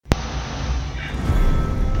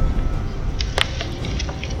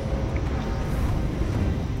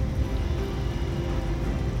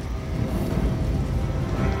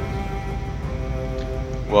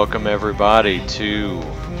Welcome everybody to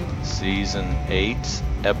Season 8,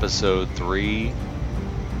 Episode 3.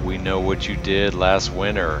 We know what you did last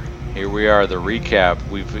winter. Here we are, the recap.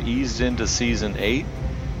 We've eased into Season 8.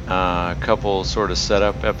 A couple sort of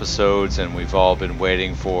setup episodes, and we've all been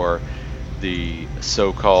waiting for the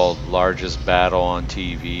so-called largest battle on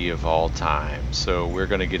TV of all time. So we're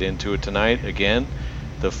going to get into it tonight. Again,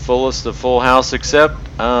 the fullest of Full House, except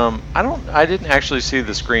I didn't actually see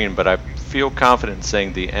the screen, but I feel confident in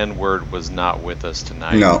saying the N-word was not with us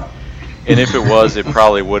tonight. No. And if it was, it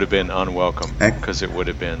probably would have been unwelcome because it would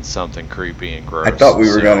have been something creepy and gross. I thought we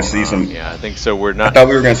were going to see some. Yeah, I think so. We're not. I thought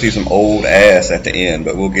we were going to see some old ass at the end,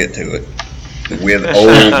 but we'll get to it. With old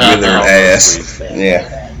withered ass.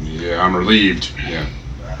 Yeah. Yeah, I'm relieved. Yeah.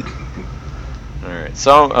 All right,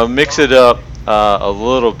 so I'll mix it up a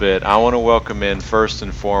little bit. I want to welcome in first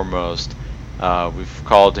and foremost. We've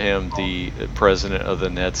called him the president of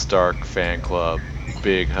the Ned Stark fan club,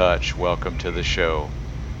 Big Hutch. Welcome to the show.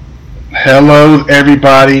 Hello,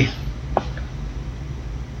 everybody.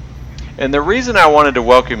 And the reason I wanted to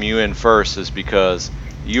welcome you in first is because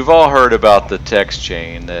you've all heard about the text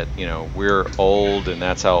chain that, you know, we're old and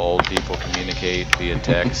that's how old people communicate via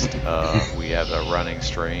text. We have a running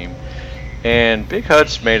stream. And Big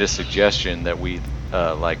Hutch made a suggestion that we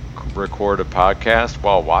record a podcast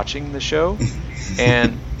while watching the show.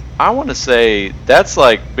 And I want to say that's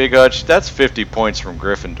like Big Hutch, that's 50 points from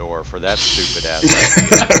Gryffindor for that stupid ass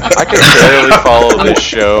idea. I can barely follow this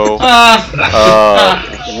show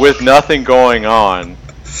with nothing going on,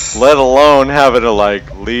 let alone having to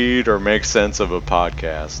like lead or make sense of a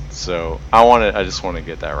podcast. So I just want to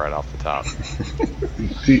get that right off the top.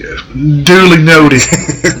 Duly noted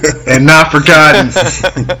and not forgotten.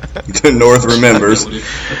 The North remembers.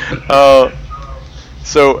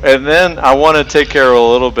 And then I want to take care of a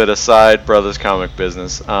little bit of side Brothers Comic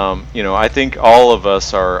business. I think all of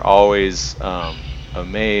us are always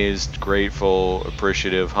amazed, grateful,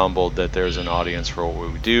 appreciative, humbled that there's an audience for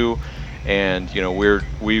what we do. And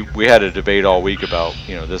we had a debate all week about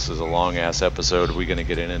this is a long ass episode. Are we going to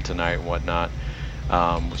get in it tonight and whatnot?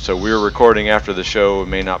 So we're recording after the show. We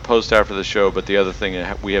may not post after the show, but the other thing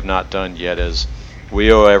that we have not done yet is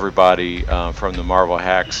we owe everybody from the Marvel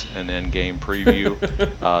Hacks and Endgame preview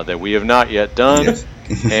that we have not yet done. Yes.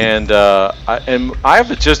 And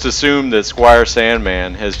I've just assumed that Squire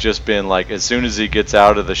Sandman has just been like, as soon as he gets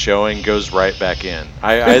out of the showing, goes right back in.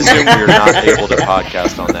 I assume we're not able to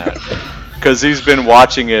podcast on that because he's been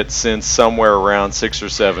watching it since somewhere around 6 or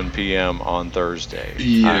 7 p.m. on Thursday.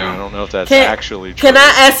 Yeah. I don't know if that's actually true. Can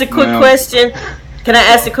I ask a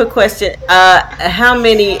quick question? How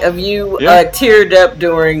many of you teared up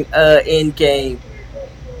during Endgame?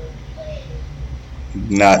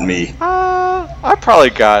 Not me. I probably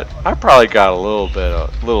got a little bit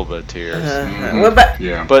of tears. Mm-hmm. What about?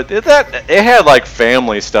 Yeah. But it had like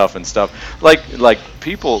family stuff and stuff, like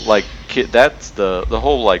people like that's the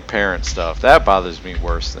whole like parent stuff that bothers me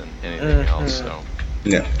worse than anything else. So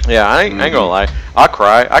yeah, I ain't gonna lie, I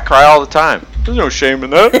cry all the time. There's no shame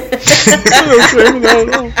in that. There's no shame in that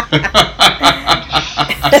at all.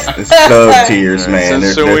 It's thug tears, man.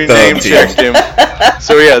 So we name checked him.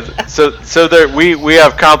 So yeah, so there we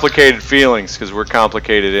have complicated feelings because we're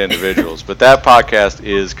complicated individuals. But that podcast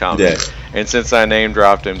is complicated. Yeah. And since I name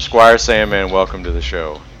dropped him, Squire Sandman, welcome to the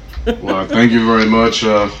show. Well, thank you very much.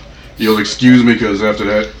 You'll excuse me because after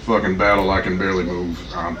that fucking battle, I can barely move.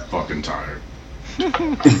 I'm fucking tired.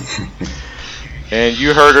 And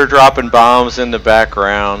you heard her dropping bombs in the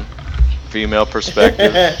background, female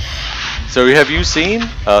perspective. So have you seen,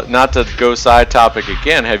 not to go side topic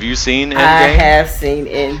again, have you seen Endgame? I have seen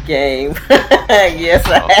Endgame. Yes,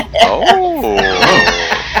 I have. Oh.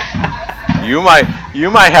 You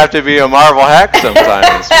might have to be a Marvel hack sometime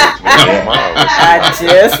this week. I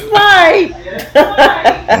just might.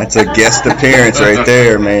 That's a guest appearance right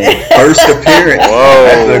there, man. First appearance.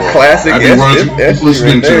 Whoa. That's a classic guest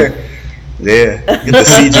right there. Yeah, get the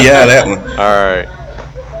CGI that one. All right.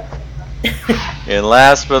 And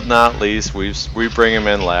last but not least, we bring him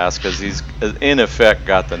in last because he's in effect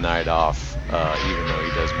got the night off, even though he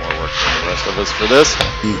does more work than the rest of us for this.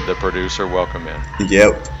 The producer, welcome in.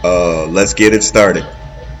 Yep. Let's get it started.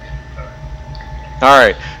 All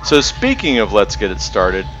right. So speaking of let's get it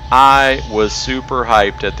started, I was super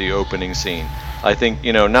hyped at the opening scene. I think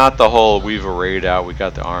not the whole we've a raid out, we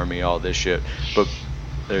got the army, all this shit, but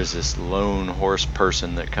there's this lone horse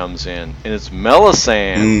person that comes in, and it's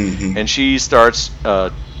Melisandre, and she starts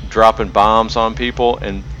dropping bombs on people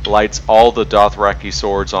and lights all the Dothraki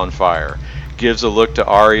swords on fire. Gives a look to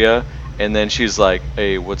Arya, and then she's like,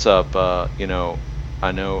 "Hey, what's up?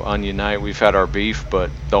 I know Onion Knight, we've had our beef, but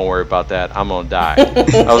don't worry about that. I'm gonna die.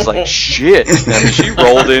 I was like, shit. I mean, she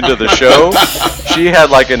rolled into the show. She had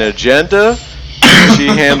like an agenda. She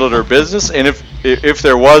handled her business, and if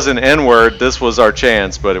there was an N-word, this was our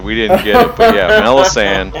chance, but we didn't get it. But yeah,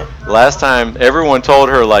 Melisande, last time everyone told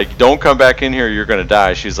her like, don't come back in here, you're gonna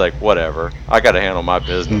die. She's like, whatever, I gotta handle my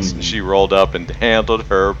business. And she rolled up and handled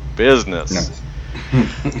her business.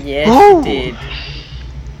 Yes, she did.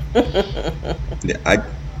 Yeah,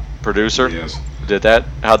 Producer, Yes. did that?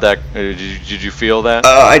 How'd that? Did you feel that?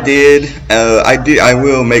 I did. I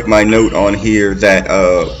will make my note on here that,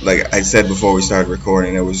 like I said before we started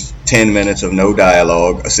recording, there was 10 minutes of no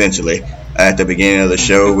dialogue, essentially, at the beginning of the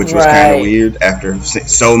show, which was kind of weird after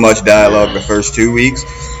so much dialogue the first 2 weeks.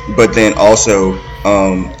 But then also,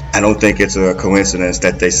 I don't think it's a coincidence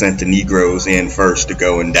that they sent the Negroes in first to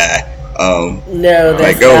go and die. No, that's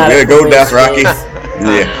like, go Dothraki. coincidence.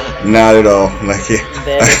 Yeah, not at all. Like,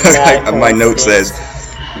 yeah. My note says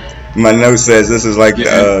this is like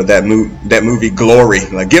that movie Glory.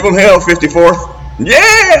 Like, give them hell, 54th.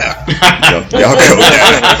 Yeah. So, y'all go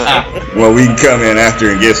down. Well, we can come in after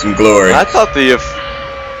and get some glory. I thought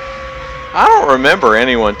I don't remember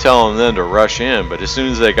anyone telling them to rush in, but as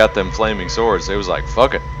soon as they got them flaming swords, they was like,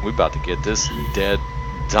 fuck it, we about to get this dead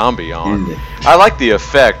zombie on. I like the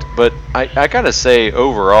effect, but I gotta say,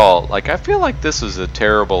 overall, like, I feel like this is a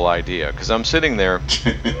terrible idea, because I'm sitting there,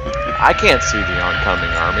 I can't see the oncoming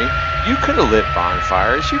army. You could have lit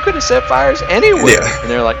bonfires, you could have set fires anywhere. Yeah. And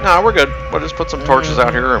they're like, no, we're good, we'll just put some torches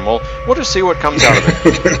out here and we'll just see what comes out of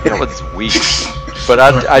it. You know, it's weak. But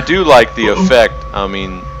I do like the effect, I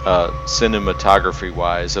mean, cinematography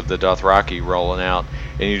wise, of the Dothraki rolling out,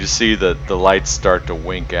 and you just see the lights start to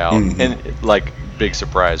wink out, and like, big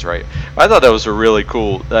surprise, right? I thought that was a really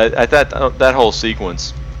cool. I thought that whole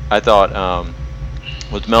sequence. I thought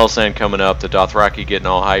with Melisande coming up, the Dothraki getting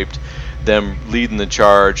all hyped, them leading the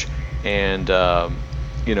charge, and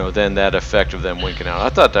then that effect of them winking out. I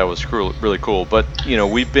thought that was really cool. But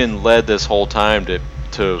we've been led this whole time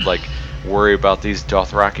to like worry about these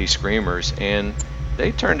Dothraki screamers, and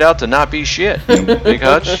they turned out to not be shit. Big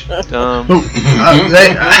Hutch. I don't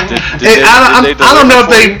know if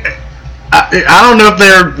they. I don't know if they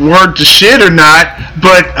were to shit or not,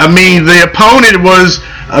 but I mean the opponent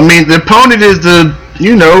is the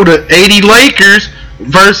 80 Lakers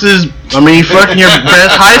versus fucking your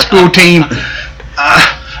best high school team.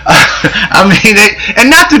 And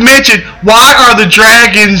not to mention, why are the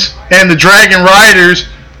Dragons and the Dragon Riders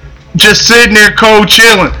just sitting there cold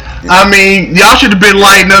chilling? I mean, y'all should have been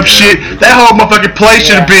lighting up shit. That whole motherfucking place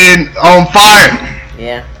should have been on fire.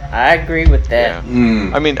 Yeah. I agree with that.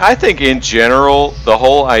 Yeah. I mean, I think in general, the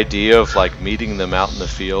whole idea of like meeting them out in the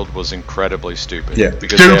field was incredibly stupid. Yeah.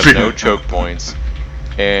 Because they have no choke points,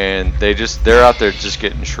 and they're out there just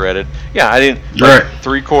getting shredded. Yeah, I didn't. Like,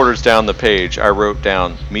 3/4 down the page, I wrote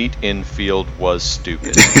down meet in field was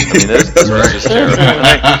stupid. I mean, this was just terrible.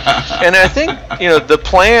 And I think the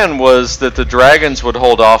plan was that the dragons would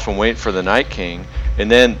hold off and wait for the Night King,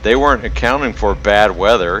 and then they weren't accounting for bad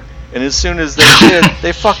weather. And as soon as they did,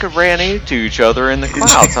 they fucking ran into each other in the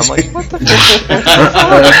clouds. I'm like, what the fuck?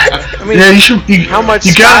 I mean, how much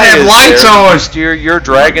you gotta have lights on. Steer your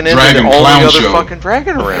dragon into Dragon all the other show. fucking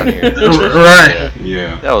dragon around here. Right.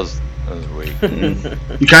 Yeah. That was weak.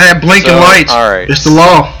 You gotta have blinking lights. All right. It's the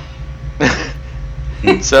law.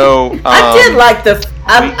 So I did like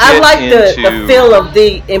I like the feel of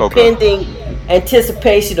the impending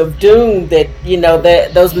anticipation of doom, that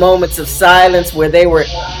those moments of silence where they weren't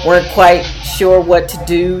quite sure what to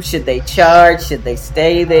do. Should they charge? Should they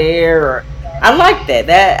stay there? Or I like that.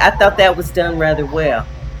 I thought that was done rather well.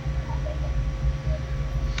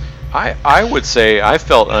 I would say I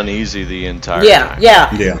felt uneasy the entire time. Yeah.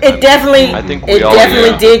 It definitely. I think it all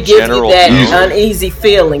definitely did give you that uneasy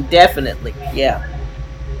feeling. Definitely. Yeah.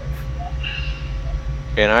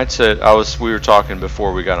 And we were talking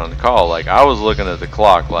before we got on the call, like, I was looking at the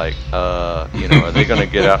clock, like, are they going to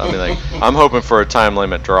get out? I mean, like, I'm hoping for a time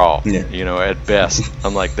limit draw, at best.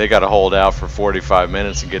 I'm like, they got to hold out for 45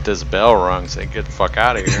 minutes and get this bell rung so they can get the fuck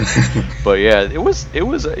out of here. But yeah, it was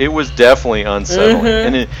definitely unsettling.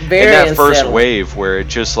 And in that first wave where it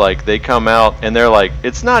just, like, they come out and they're like,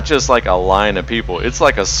 it's not just like a line of people, it's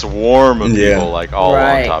like a swarm of people, like, all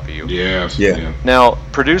on top of you. Yeah. Now,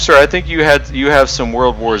 producer, I think you have some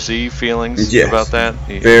World War Z feelings about that.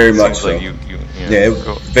 Very much so. Like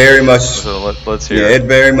very much. So let's hear. Yeah, it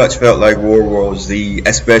very much felt like World War Z,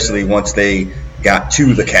 especially once they got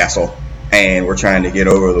to the castle and were trying to get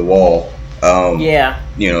over the wall.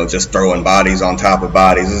 Just throwing bodies on top of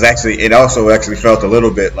bodies. It also felt a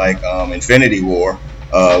little bit like Infinity War,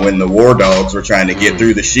 when the War Dogs were trying to get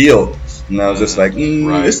through the shield. And I was just like,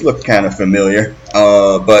 this looked kind of familiar.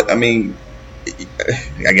 But I mean,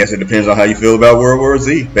 I guess it depends on how you feel about World War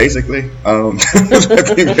Z, basically.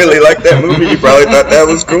 If you really liked that movie, you probably thought that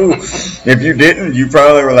was cool. If you didn't, you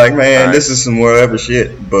probably were like, man, this is some whatever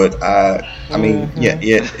shit. But I mean, yeah,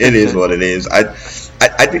 it is what it is. I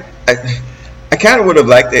kind of would have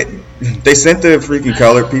liked it. They sent the freaking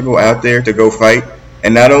colored people out there to go fight,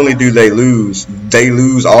 and not only do they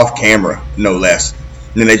lose off camera, no less.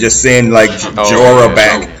 And then they just send like Jorah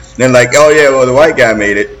back. They're like, oh yeah, well the white guy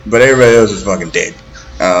made it, but everybody else is fucking dead.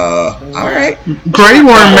 All right. Grey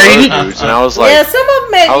Worm made it. And I was like, yeah, some of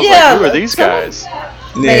them made. I was like, who are these guys?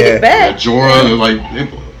 Made it back. Jorah, like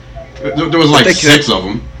there was like 6 of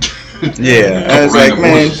them. Yeah, I was like,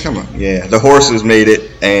 man, come on. Yeah, the horses made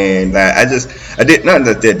it, and I did not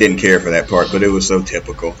that I didn't care for that part, but it was so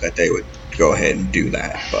typical that they would go ahead and do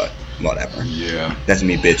that. But whatever. Yeah, that's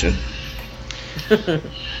me bitching.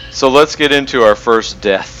 So let's get into our first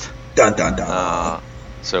death. Dun dun dun.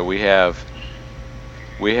 So we have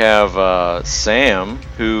Sam,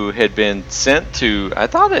 who had been sent to. I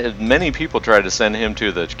thought many people tried to send him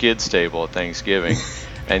to the kids' table at Thanksgiving,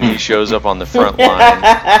 and he shows up on the front line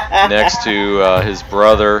next to his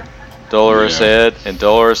brother Dolorous Ed, and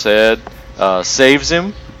Dolorous Ed saves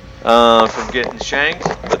him from getting shanked,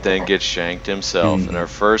 but then gets shanked himself. And our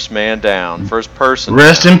first man down, first person.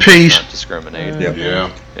 Rest down, in peace. Not discriminate. Yeah.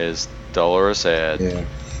 Is Dolorous Ed. Yeah.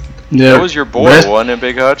 That was your boy, wasn't it,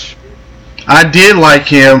 Big Hutch? I did like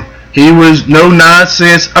him. He was no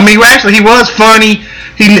nonsense. I mean, actually, he was funny.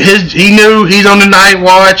 He knew he's on the night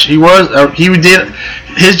watch. He did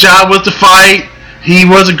his job was to fight. He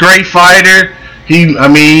was a great fighter.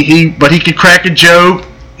 But he could crack a joke.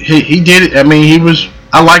 He did it. I mean,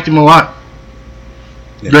 I liked him a lot.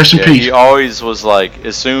 Rest in peace. He always was like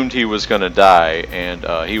assumed he was gonna die, and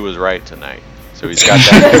he was right tonight. So he's got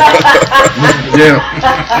that.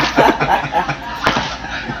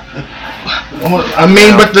 I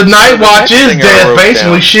mean, but the night watch is death,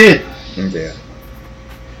 basically. Shit. Yeah.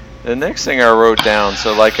 The next thing I wrote down,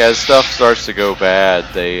 so like as stuff starts to go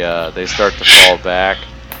bad, they start to fall back,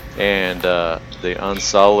 and the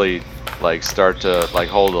Unsullied like start to like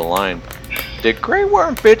hold the line. Did Grey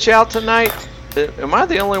Worm bitch out tonight? Am I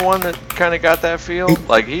the only one that kind of got that feel?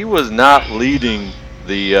 Like he was not leading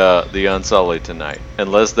the Unsullied tonight,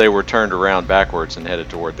 unless they were turned around backwards and headed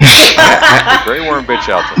toward the Grey Worm bitch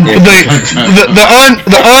out tonight.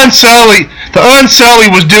 The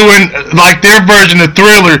Unsullied was doing like their version of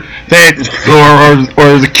Thriller,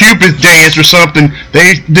 or the Cupid dance or something.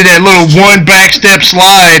 They did that little one back step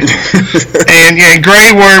slide, and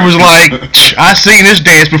Grey Worm was like, I seen this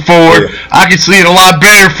dance before. I could see it a lot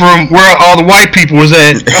better from where all the white people was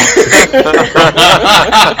at.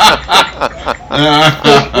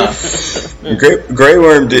 Grey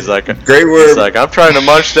Worm did. Grey Worm. He's like, I'm trying to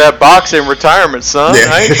munch that box in retirement, son. Yeah.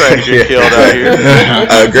 I ain't trying to get killed out here.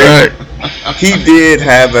 He did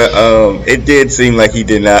have it did seem like he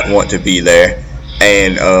did not want to be there,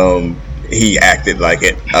 and he acted like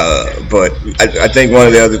it. But I think one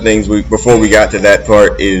of the other things before we got to that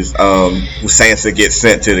part is Sansa gets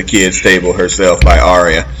sent to the kids' table herself by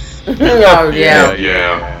Arya. Oh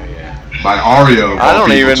yeah. By Arya. I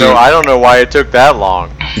don't even know. I don't know why it took that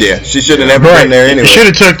long. Yeah, she should have never been there anyway. It should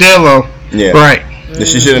have took that long. Yeah. Right.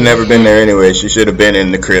 She should have never been there anyway. She should have been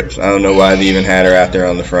in the crypts. I don't know why they even had her out there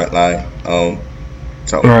on the front line.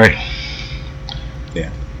 Right.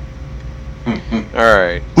 Yeah. All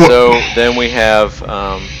right. So then we have,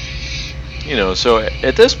 so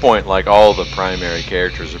at this point, like all the primary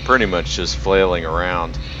characters are pretty much just flailing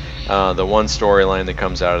around. The one storyline that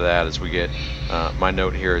comes out of that is we get, my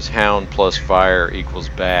note here is Hound plus fire equals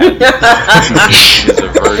bad. Because a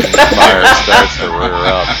version of fire starts to rear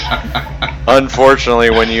up. Unfortunately,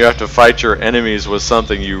 when you have to fight your enemies with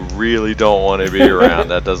something you really don't want to be around,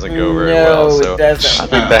 that doesn't go very well. So it doesn't. I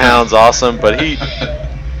think the Hound's awesome, but he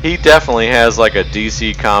definitely has like a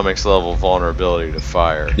DC Comics level vulnerability to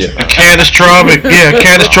fire. Yeah. Catastrophic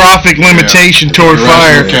limitation toward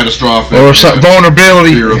fire. Catastrophic. Or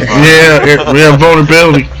vulnerability. Yeah,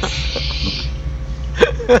 vulnerability.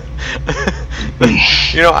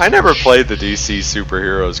 I never played the DC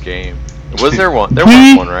superheroes game. Was there one? There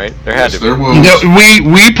was one, right? There had to be. There was.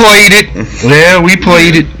 We played it. Yeah, we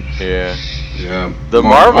played it. Yeah. Yeah. The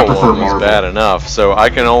Marvel one was bad enough, so I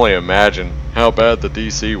can only imagine how bad the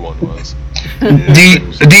DC one was.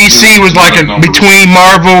 DC was like between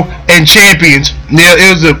Marvel and Champions. Yeah,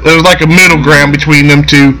 it was like a middle ground between them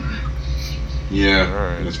two.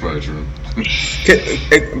 Yeah, that's probably true.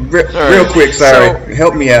 Real quick, sorry.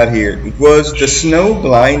 Help me out here. Was the snow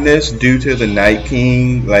blindness due to the Night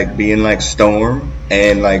King like being like storm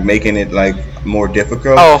and like making it like more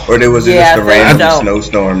difficult, or was it just a random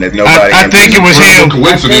snowstorm that nobody? I think it was him.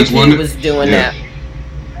 Coincidence, I think he was doing that.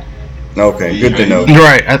 Okay, good to know.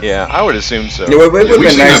 Right. Yeah, I would assume so. Yeah, it would have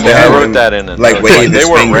been nice to have wrote that in. Like they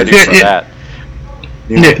weren't ready for that.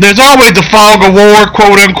 Yeah, there's always the fog of war,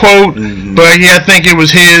 quote unquote. Mm-hmm. But yeah, I think it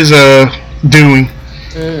was his doing.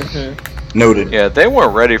 Mm-hmm. Noted. Yeah, they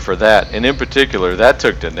weren't ready for that, and in particular, that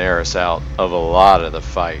took Daenerys out of a lot of the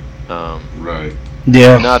fight. Right.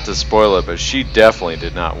 Yeah. Not to spoil it, but she definitely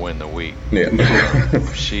did not win the week. Yeah.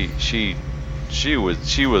 She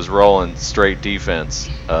was rolling straight defense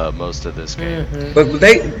most of this game. Mm-hmm. But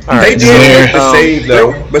they did make the save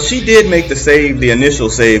though. But she did make the save, the initial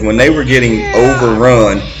save, when they were getting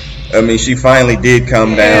overrun. I mean, she finally did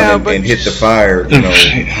come down and hit the fire. You know,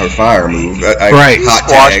 her fire move. Right. Hot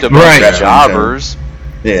squashed a bunch of jobbers.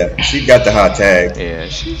 Yeah, she got the hot tag. Yeah,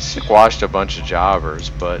 she squashed a bunch of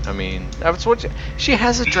jobbers, but I mean, that's what she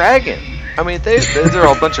has a dragon. I mean, they're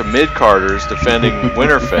all a bunch of mid-carders defending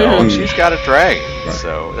Winterfell, and she's got a dragon,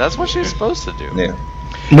 so that's what she's supposed to do. Yeah.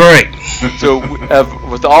 Right. So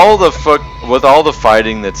with all the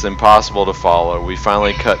fighting that's impossible to follow, we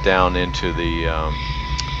finally cut down into the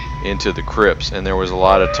crypts, and there was a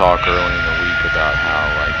lot of talk early in the week about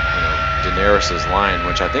how Daenerys' line,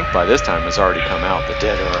 which I think by this time has already come out, the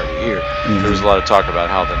dead are already here. Mm-hmm. There was a lot of talk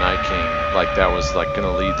about how the Night King, that was going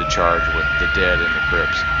to lead the charge with the dead in the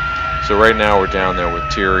crypts. So right now we're down there with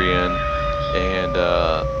Tyrion, and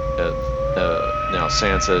now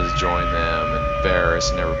Sansa has joined them, and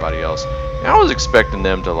Varys and everybody else. And I was expecting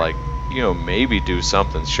them to maybe do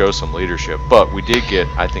something, show some leadership, but we did get,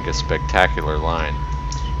 I think, a spectacular line.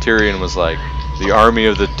 Tyrion was like, "The army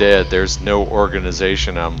of the dead, there's no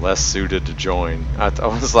organization I'm less suited to join." I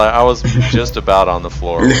was just about on the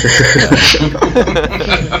floor.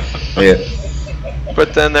 Yeah.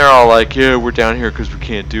 But then they're all like, "Yeah, we're down here because we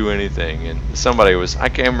can't do anything." And I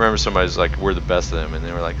can't remember, somebody was like, "We're the best of them," and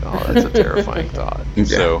they were like, "Oh, that's a terrifying thought." Yeah.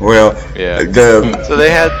 So yeah.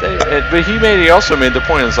 But he also made the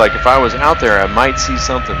point. It's like, if I was out there, I might see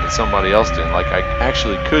something that somebody else didn't. Like, I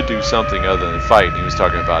actually could do something other than fight. And he was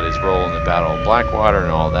talking about his role in the Battle of Blackwater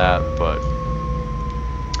and all that, but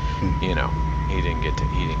he didn't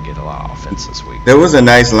get a lot of offense this week. There was a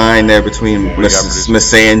nice line there between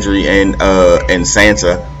Missandei and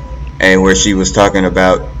Sansa, and where she was talking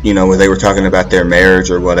about, where they were talking about their marriage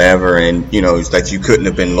or whatever, and it's like you couldn't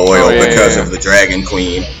have been loyal because of the Dragon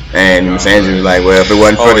Queen, and Missandei was like, well, if it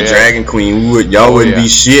wasn't for the Dragon Queen, y'all wouldn't be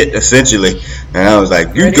shit, essentially. And I was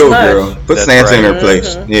like, you go, girl. Put Sansa in her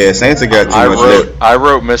place. Yeah, Sansa got too much lip. I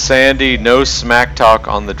wrote Missandei, no smack talk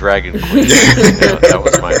on the Dragon Queen. That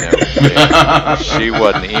was my note. Yeah. She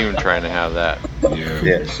wasn't even trying to have that.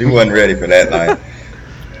 Yeah, she wasn't ready for that line.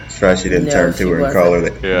 That's right, she didn't turn to her and call her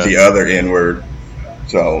the other N-word.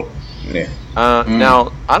 So, yeah.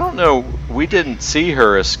 Now, I don't know, we didn't see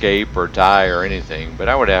her escape or die or anything, but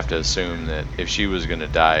I would have to assume that if she was going to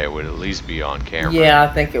die, it would at least be on camera. Yeah, I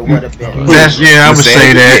think it would have been. I would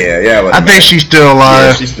say that. Yeah, I think she's still alive.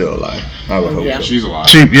 Yeah, she's still alive. I would hope so. She's alive.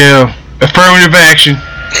 Affirmative action.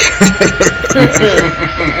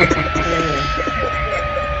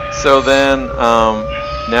 So then,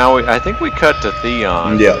 now I think we cut to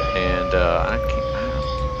Theon. Yeah. And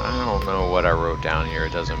I don't know what I wrote down here.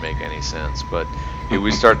 It doesn't make any sense. But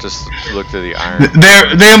we start to look through the iron.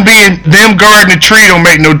 Them guarding the tree don't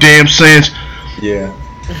make no damn sense. Yeah.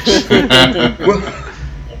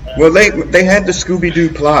 Well, they had the Scooby-Doo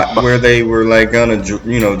plot where they were gonna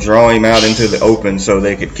draw him out into the open so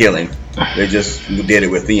they could kill him. They just did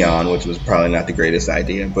it with Theon, which was probably not the greatest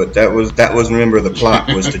idea. But that was remember, the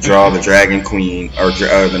plot was to draw the Dragon Queen or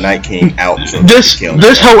the Night King out. So this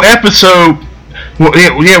whole episode,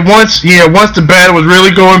 once the battle was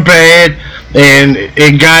really going bad, and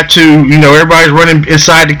it got to everybody's running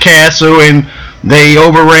inside the castle, and they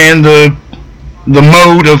overran the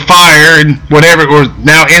mode of fire and whatever, or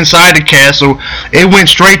now inside the castle, it went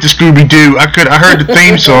straight to Scooby-Doo. I heard the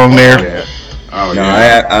theme song there. Yeah. Oh, no,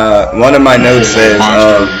 one of my notes says,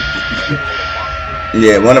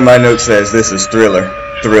 one of my notes says this is Thriller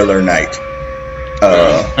Night,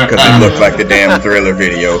 because it looked like the damn Thriller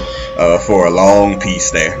video for a long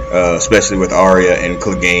piece there, especially with Arya and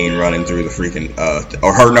Clegane running through the freaking,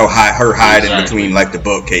 her hiding between the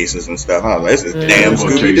bookcases and stuff. I was like, this is damn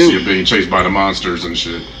Scooby-Doo. You're being chased by the monsters and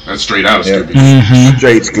shit. That's straight out of Scooby-Doo. Mm-hmm.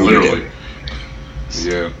 Straight Scooby-Doo. Literally.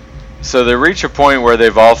 Yeah. So they reach a point where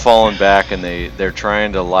they've all fallen back, and they're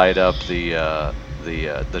trying to light up the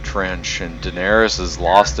the trench, and Daenerys is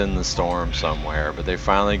lost in the storm somewhere, but they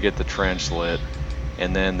finally get the trench lit,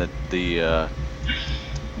 and then the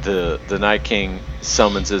Night King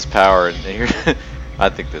summons his power, and here, I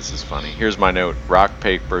think this is funny. Here's my note: rock,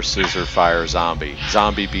 paper, scissors, fire, zombie.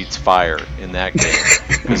 Zombie beats fire in that game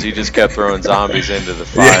because he just kept throwing zombies into the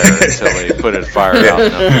fire until they put it fire out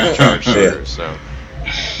and nothing charged through. So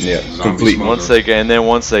complete. Once they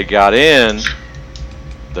got in,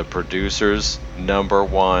 the producer's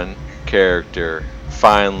 #1 character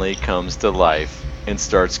finally comes to life and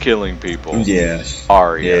starts killing people. Yes.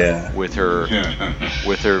 Arya with her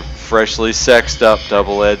freshly sexed up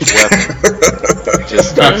double-edged weapon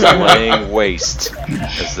just starts laying waste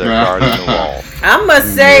as they're guarding the wall. I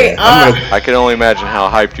must say, I can only imagine how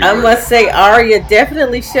hyped you were. I must say, Arya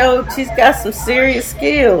definitely showed she's got some serious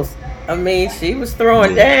skills. I mean, she was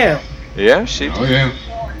throwing down. Yeah, she did. Oh yeah.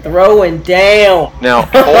 Throwing down. Now,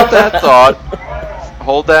 hold that thought.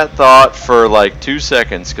 Hold that thought for like 2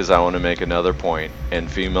 seconds, because I want to make another point. In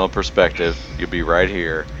female perspective, you'll be right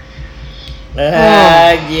here.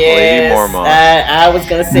 Yes. Lady Mormont. I was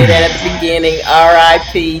going to say that at the beginning.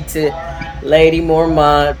 R.I.P. to Lady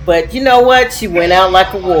Mormont. But you know what? She went out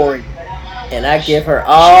like a warrior. And I give her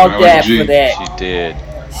all that for that. She did.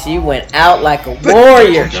 She went out like a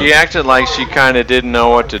warrior. She acted like she kind of didn't know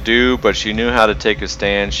what to do, but she knew how to take a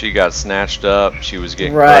stand. She got snatched up. She was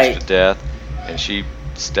getting crushed to death. And she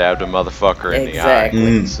stabbed a motherfucker in the eye.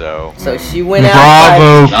 So she went out.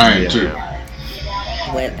 Bravo. Giant too.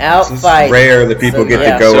 Went out It's fighting. rare that people get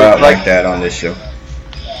to go out like that on this show.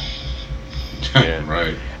 Yeah.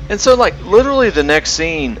 Right. And so, like, literally the next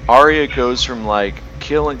scene, Arya goes from like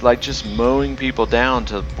killing, like just mowing people down,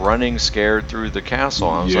 to running scared through the castle.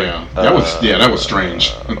 I was like, that was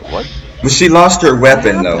strange. What? But she lost her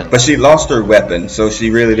weapon though. So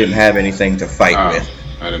she really didn't have anything to fight with.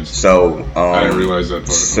 I didn't. So I didn't realize that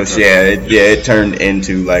part. So it turned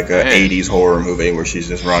into like a 80s horror movie where she's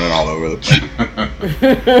just running all over the place. I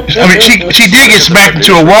mean, she did get smacked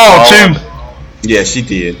into a wall too. Yeah, she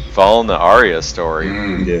did. Following the Arya story.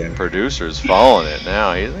 Yeah. Producer's following it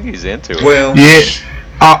now. I think he's into it. Well, yeah.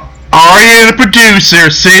 Arya and the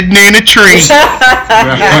producer sitting in a tree.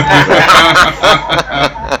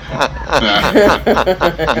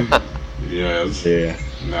 Yes. Yeah.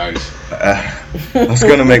 Nice. I was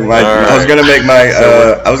gonna make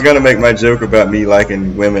my joke about me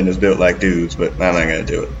liking women that's built like dudes, but I'm not gonna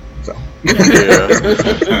do it. So.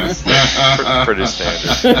 Pretty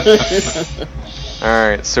standard. All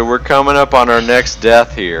right, so we're coming up on our next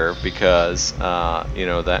death here because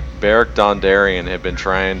that Beric Dondarrion had been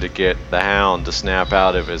trying to get the Hound to snap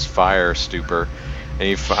out of his fire stupor, and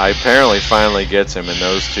he apparently finally gets him, and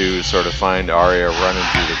those two sort of find Arya running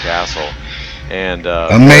through the castle. And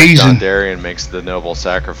amazing. Dondarrion makes the noble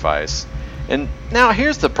sacrifice. And now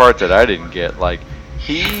here's the part that I didn't get. Like,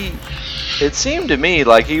 it seemed to me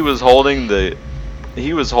like he was holding the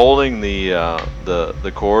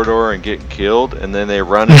corridor and getting killed, and then they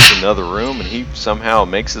run into another room, and he somehow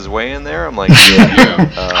makes his way in there. I'm like,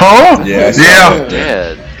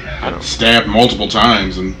 dead. Stabbed multiple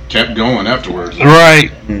times and kept going afterwards.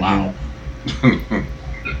 Right. Wow.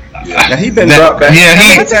 Now he's been brought back. Yeah,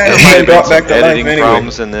 he brought back to life editing anyway.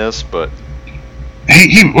 problems in this, but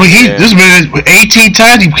this man 18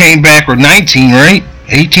 times he came back, or 19, right?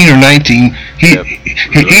 18 or 19.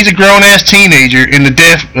 He's a grown ass teenager in the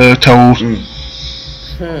death tolls.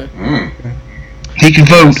 He can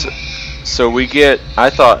vote. So we get,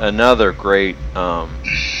 I thought, another great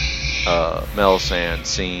Melisandre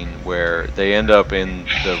scene where they end up in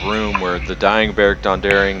the room where the dying Beric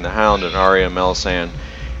Dondarrion, the Hound, and Arya and Melisandre.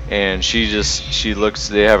 And she looks,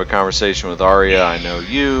 they have a conversation with Arya, I know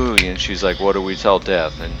you, and she's like, what do we tell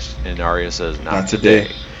Death? And Arya says, not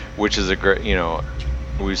today. Which is a great,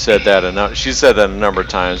 we've said that she said that a number of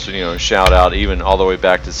times, shout out even all the way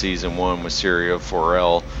back to season 1 with Syria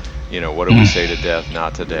Forel, what do we say to Death?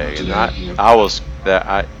 Not today. And I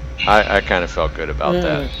kind of felt good about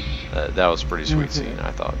that. That was a pretty sweet scene,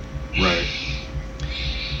 I thought. Right.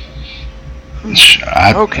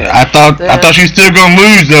 I thought she was still gonna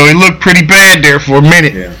lose though. It looked pretty bad there for a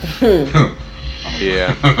minute.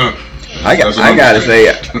 Yeah. I gotta say,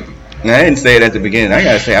 and I didn't say it at the beginning. I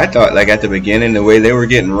gotta say, I thought like at the beginning, the way they were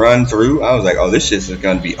getting run through, I was like, oh, this shit's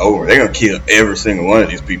gonna be over. They're gonna kill every single one of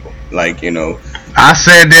these people. Like, I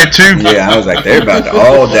said that too. Yeah, I was like, they're about to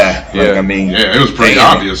all die. Like, I mean, it was pretty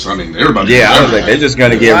obvious. I mean, everybody. Yeah, I was like, they're just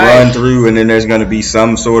gonna get run through, and then there's gonna be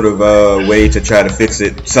some sort of way to try to fix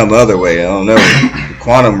it some other way. I don't know,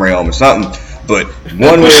 quantum realm or something. But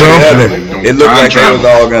one way or the other, it looked like they was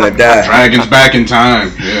all gonna die. Dragons back in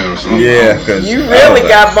time, yeah. Yeah, because you really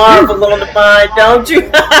got Marvel on the mind, don't you?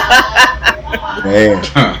 Man,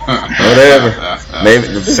 whatever.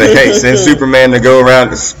 Maybe say, hey, send Superman to go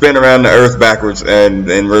around, spin around the Earth backwards and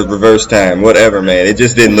reverse time. Whatever, man. It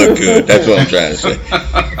just didn't look good. That's what I'm trying to say.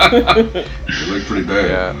 It looked pretty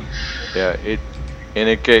bad. Yeah.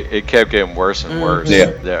 It kept getting worse and worse. Yeah.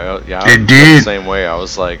 I it did. The same way. I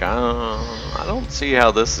was like, I don't see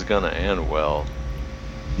how this is gonna end well.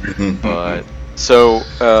 But so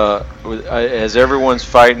as everyone's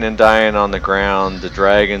fighting and dying on the ground, the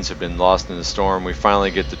dragons have been lost in the storm. We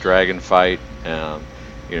finally get the dragon fight.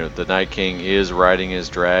 The Night King is riding his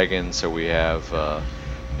dragon, so we have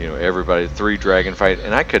everybody 3 dragon fight,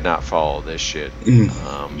 and I could not follow this shit.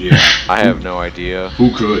 I have no idea.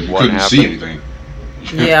 Who could? You couldn't see anything.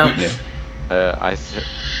 Yeah.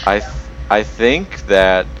 I think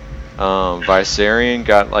that Viserion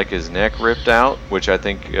got like his neck ripped out, which I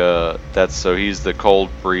think that's so he's the cold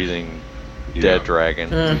breathing dead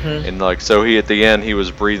dragon, and like so he at the end he was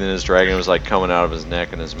breathing his dragon, it was like coming out of his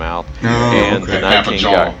neck and his mouth, and the Night King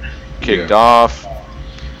got kicked off.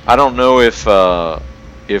 I don't know if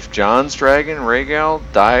John's dragon Rhaegal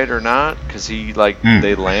died or not, because he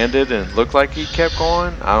they landed and it looked like he kept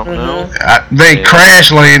going. I don't know. They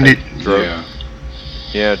crash landed.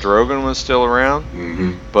 Yeah, Drogon was still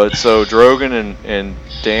around. But so Drogon and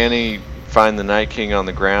Dany find the Night King on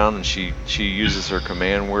the ground, and she uses her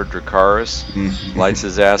command word Dracarys, lights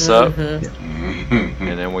his ass up, and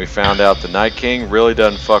then we found out the Night King really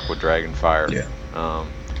doesn't fuck with Dragonfire.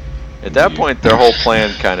 At that point, their whole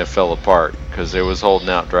plan kind of fell apart because it was holding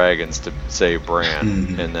out dragons to save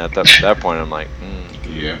Bran, and at that point, I'm like,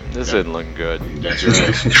 this isn't looking good. That's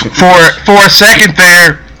right. For a second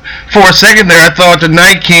there, I thought the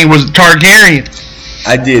Night King was Targaryen.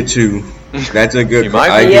 I did too. That's a good.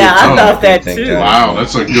 I thought that too. Wow,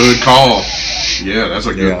 that's a good call. Yeah, that's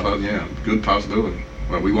a good good possibility.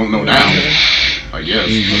 Well, we won't know now, I guess.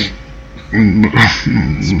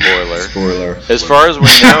 Spoiler. As far as we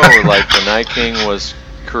know, like the Night King was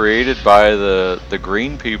created by the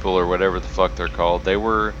green people or whatever the fuck they're called. They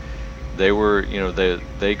were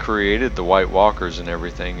they created the White Walkers and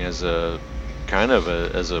everything as a kind of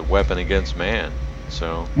as a weapon against man.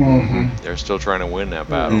 So they're still trying to win that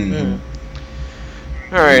battle.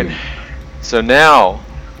 All right. So now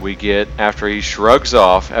we get, after he shrugs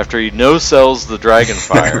off, after he no-sells the dragon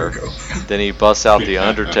fire, then he busts out the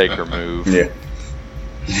Undertaker move.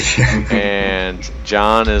 And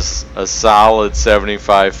John is a solid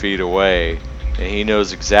 75 feet away, and he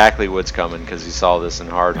knows exactly what's coming because he saw this in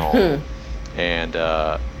Hardhome. And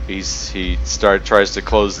he tries to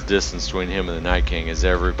close the distance between him and the Night King as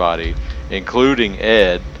everybody, including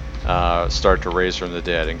Ed, start to raise from the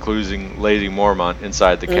dead, including Lady Mormont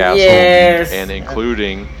inside the castle, and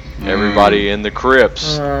including everybody in the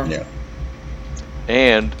crypts.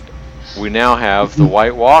 And we now have the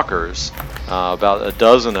White Walkers, about a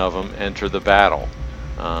dozen of them, enter the battle.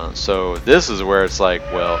 So this is where it's like,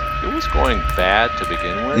 well, it was going bad to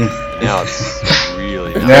begin with. Now it's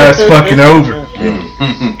really not. Now it's fucking over.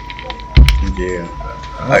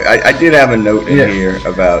 I did have a note in here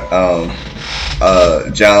about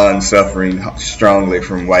John suffering strongly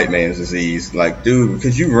from white man's disease. Like, dude,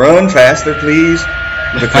 could you run faster, please?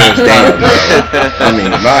 Because damn, bro. I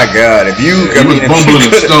mean, my God, if you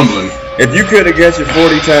could have got your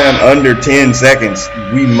 40 time under 10 seconds,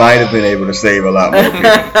 we might have been able to save a lot more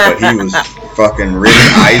people. But he was fucking Rick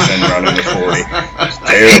Eisen running the 40. It's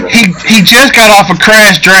terrible. He just got off a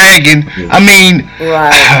Crash Dragon. I mean,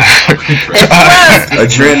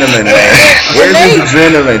 adrenaline, man. Where's his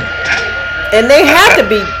adrenaline? And they had to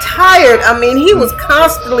be tired. I mean, he was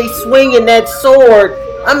constantly swinging that sword.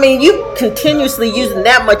 I mean, you continuously using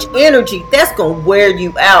that much energy, that's going to wear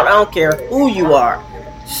you out. I don't care who you are.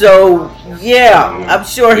 So, I'm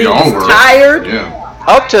sure he was tired.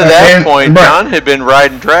 Up to that point, John had been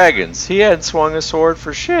riding dragons. He hadn't swung a sword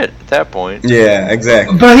for shit at that point. Yeah,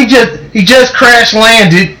 exactly. But he just crash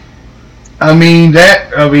landed.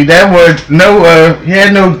 That was no. He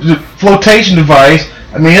had no flotation device.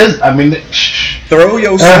 Throw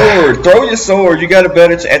your sword. Throw your sword. You got a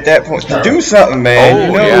better at that point. Do something,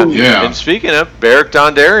 man. And speaking of, Beric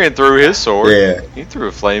Dondarrion threw his sword. Yeah. He threw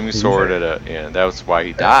a flaming sword at that was why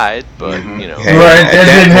he died. But that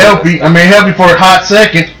didn't help you. Help you for a hot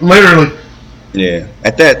second, literally. Yeah.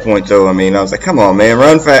 At that point, though, I was like, come on, man,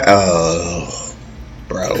 run fast. Oh,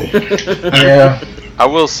 bro. Yeah. I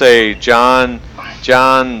will say, John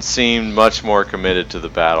seemed much more committed to the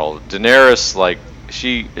battle. Daenerys,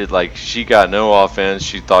 she got no offense.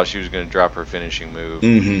 She thought she was going to drop her finishing move,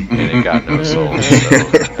 and it got no soul.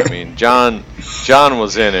 So, I mean, John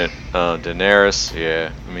was in it. Daenerys,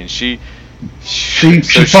 yeah. I mean, she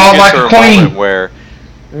fought like a queen. Where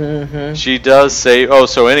she does say, oh,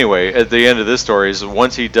 so anyway, at the end of this story is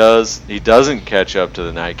once he doesn't catch up to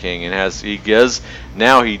the Night King and he does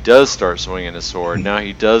start swinging his sword. Now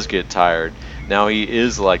he does get tired. Now he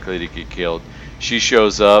is likely to get killed. She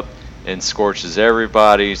shows up and scorches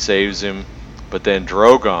everybody, saves him, but then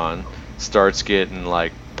Drogon starts getting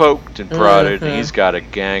like poked and prodded, and he's got a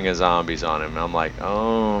gang of zombies on him. And I'm like,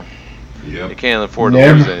 oh, they can't afford to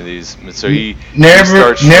lose any of these. So he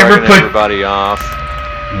starts striking everybody off.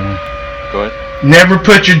 Go ahead. Never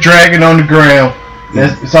put your dragon on the ground.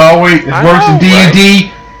 It's always works in D&D,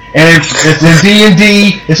 and it's in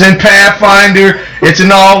D&D. It's in Pathfinder. It's in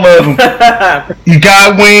all of them. You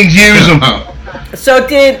got wings, use them. So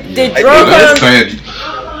did Drogon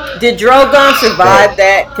survive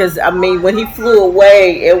that? Because I mean, when he flew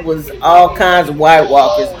away, it was all kinds of White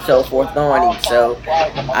Walkers and so forth on him. So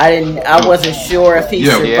I wasn't sure if he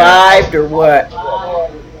survived or what.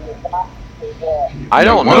 I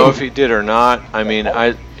don't know if he did or not. I mean,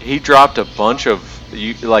 he dropped a bunch of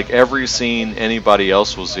every scene anybody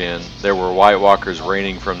else was in. There were White Walkers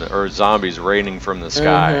zombies raining from the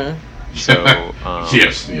sky. So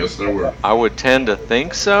yes, there were. I would tend to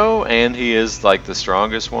think so, and he is like the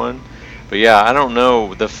strongest one. But yeah, I don't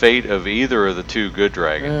know the fate of either of the two good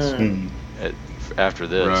dragons after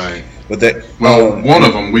this. Right. But one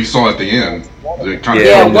of them we saw at the end.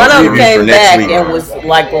 One of them came back and was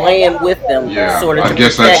like laying with them, sort of to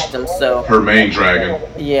protect them. So her main dragon.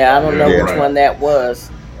 Yeah, I don't know which one that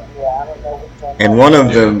was. And one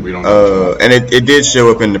of them, and it did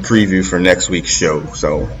show up in the preview for next week's show,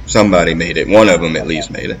 so somebody made it. One of them at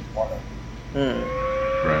least made it.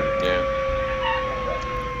 Right.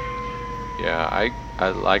 Yeah,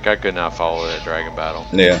 I could not follow that dragon battle.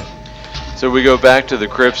 Yeah. So we go back to the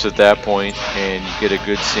crypts at that point, and you get a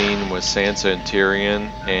good scene with Sansa and Tyrion,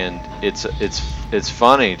 and it's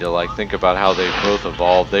funny to think about how they both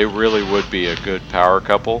evolved. They really would be a good power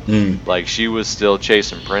couple. Like she was still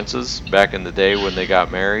chasing princes back in the day when they got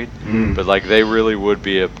married, but they really would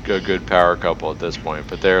be a good power couple at this point.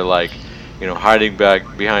 But they're hiding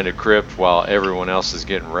back behind a crypt while everyone else is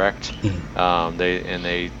getting wrecked.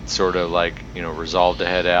 They sort of resolve to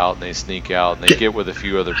head out, and they sneak out, and they get with a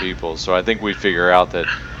few other people. So I think we figure out that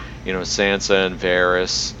Sansa and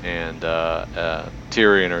Varys and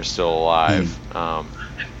Tyrion are still alive.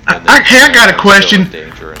 I got a question.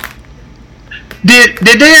 Did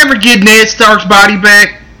they ever get Ned Stark's body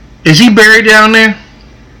back? Is he buried down there?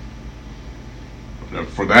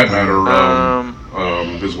 For that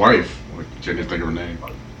matter, his wife. Can't even think of her name.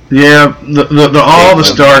 Yeah, the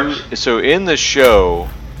Starks. So in the show,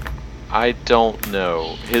 I don't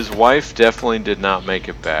know. His wife definitely did not make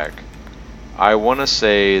it back. I want to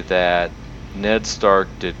say that Ned Stark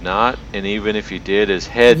did not, and even if he did, his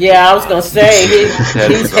head. Yeah, I was gonna say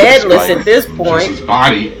he's headless at this point. Just his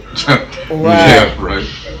body. Right. Yeah, right.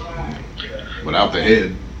 Without the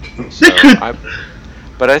head. So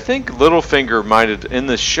but I think Littlefinger in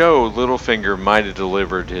the show, Littlefinger might have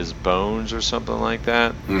delivered his bones or something like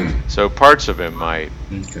that. So parts of him might,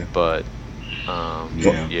 but I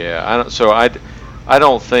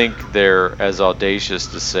don't think they're as audacious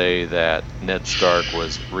to say that Ned Stark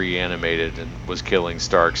was reanimated and was killing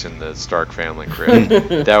Starks in the Stark family crypt.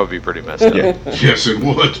 That would be pretty messed up. Yes, it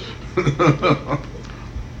would.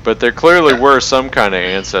 But there clearly were some kind of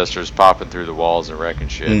ancestors popping through the walls and wrecking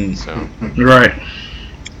shit. So right.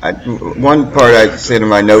 One part I said in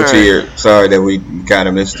my notes here, sorry that we kind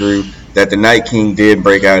of missed through, that the Night King did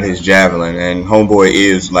break out his javelin, and Homeboy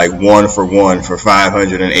is 1 for 1 for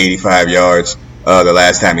 585 yards the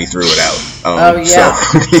last time he threw it out. So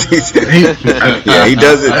he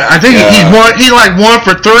does it. I think he's 1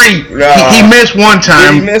 for 3. He missed one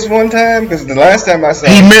time. Did he miss one time? Because the last time I saw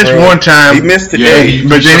him, he missed one time. He missed today,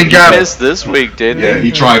 but then he got missed this week, didn't he? Yeah, he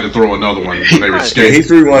tried to throw another one when they were skating. He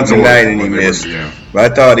threw one tonight and he missed. But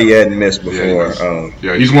I thought he hadn't missed before.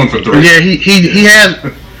 Yeah, he's 1 for 3. Yeah, he has.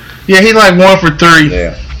 Yeah, he's 1 for 3.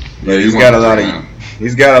 Yeah, but he's got a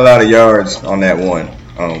lot of yards on that one.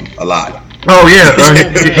 A lot. Oh yeah,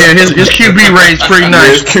 his QB rate's pretty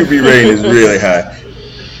nice. His QB rate is really high.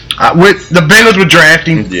 With the Bengals would draft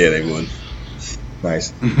him. Yeah, they would.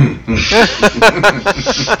 Nice.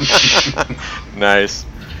 Nice.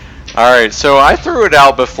 All right, so I threw it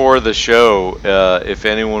out before the show. If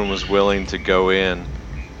anyone was willing to go in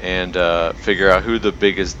and figure out who the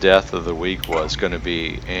biggest death of the week was going to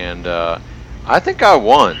be, and I think I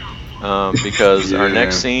won because our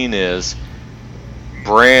next scene is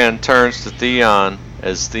Bran turns to Theon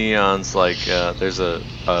as Theon's like, there's a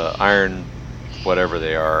Iron, whatever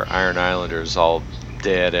they are, Iron Islanders all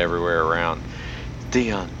dead everywhere around.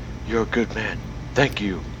 Theon, you're a good man. Thank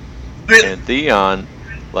you. And Theon,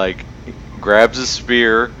 like, grabs a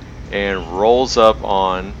spear and rolls up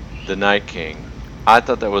on the Night King. I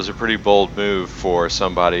thought that was a pretty bold move for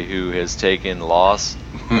somebody who has taken loss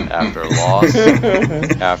after loss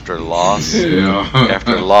after loss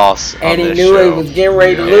after loss. And he knew he was getting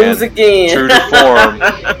ready to lose again. True to form.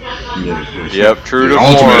 Yep, true to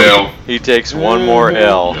form. He takes one more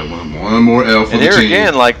L. One more L for the team. And here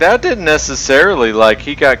again, like, that didn't necessarily, like,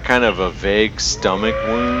 he got kind of a vague stomach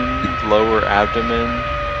wound, lower abdomen.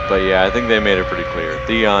 But yeah, I think they made it pretty clear.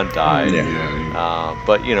 Theon died.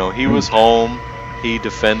 But, you know, he was home. He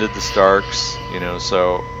defended the Starks, you know,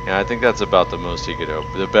 so yeah, I think that's about the most he could hope,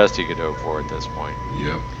 the best he could hope for at this point.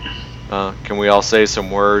 Yep. Can we all say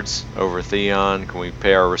some words over Theon? Can we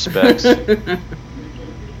pay our respects? Theon,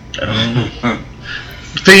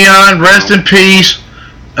 rest in peace.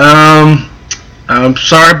 I'm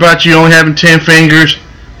sorry about you only having 10 fingers.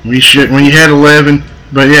 When you had 11.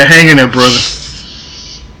 But yeah, hang in there, brother.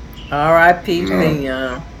 R.I.P.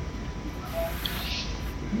 Theon.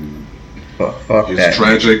 Fuck His that.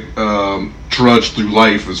 tragic trudge through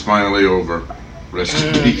life is finally over. Rest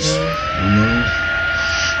in peace.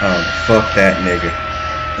 Oh, fuck that nigga.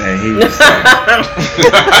 Man, he was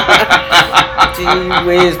Gee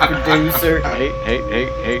whiz, producer.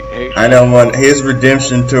 Hey. I know his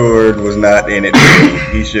redemption tour was not in it.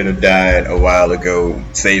 He should have died a while ago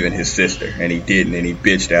saving his sister, and he didn't, and he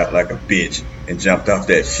bitched out like a bitch and jumped off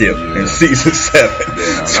that ship in season 7.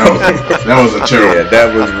 Yeah, that was a terrible. Yeah,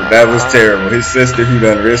 that was terrible. His sister, who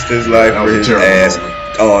done risked his life for his ass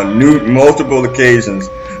on multiple occasions.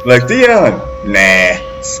 Like, Theon, nah,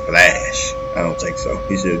 splash. I don't think so.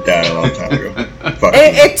 He should have died a long time ago.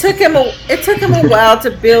 It took him a while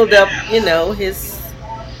to build up, you know, his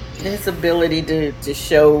ability to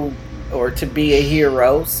show or to be a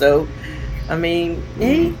hero. So, I mean,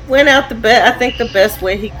 he went out the best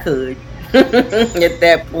way he could at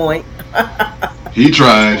that point. He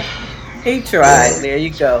tried. There you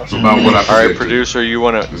go. It's about what I predicted. All right, producer, you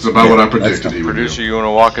want to? It's about what I predicted. Producer, you want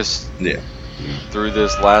to walk us? Yeah. Through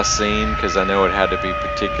this last scene, because I know it had to be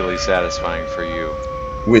particularly satisfying for you.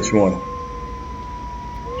 Which one?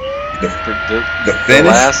 The finish? The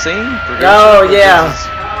last scene? Oh, yeah.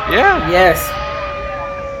 Yeah. Yes.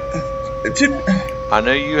 I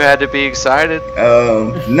know you had to be excited.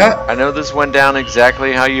 I know this went down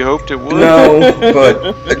exactly how you hoped it would. No,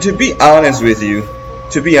 but to be honest with you,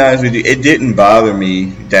 it didn't bother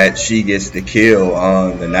me that she gets the kill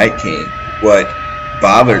on the Night King. What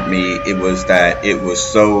bothered me, it was that it was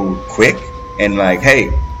so quick and like, hey,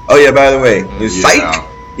 oh yeah, by the way, it's psych,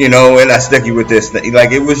 you know, and I stuck you with this thing.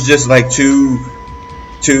 Like, it was just like too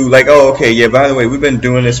like, oh, okay, yeah, by the way, we've been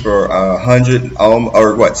doing this for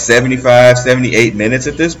 75, 78 minutes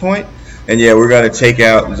at this point, and yeah, we're gonna take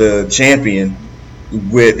out the champion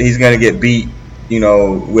he's gonna get beat, you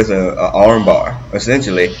know, with a arm bar,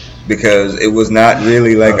 essentially. Because it was not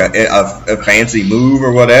really like a fancy move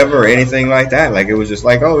or whatever or anything like that. Like, it was just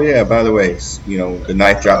like, oh yeah, by the way, you know, the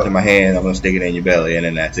knife dropped in my hand, I'm gonna stick it in your belly, and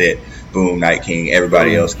then that's it. Boom, Night King.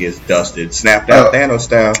 Everybody else gets dusted, snapped out Thanos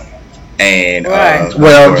style. And I was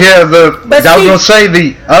gonna say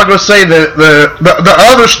the other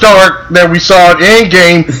Stark that we saw at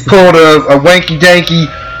Endgame pulled a wanky danky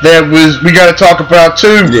that we got to talk about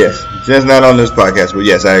too. Yes, just not on this podcast, but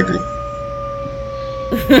yes, I agree.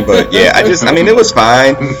 But yeah, it was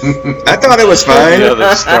fine. I thought it was fine. Yeah,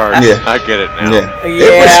 I get it now. Yeah,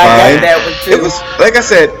 it was fine. It was, like I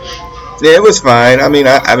said, yeah, it was fine. I mean,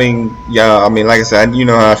 like I said, you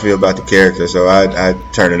know how I feel about the character, so I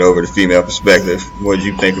turn it over to female perspective. What did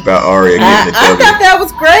you think about Arya getting the W? I thought that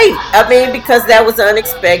was great. I mean, because that was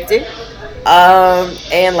unexpected.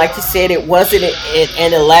 And like you said, it wasn't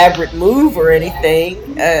an elaborate move or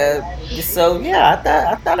anything. So yeah,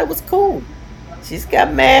 I thought it was cool. She's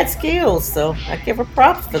got mad skills, so I give her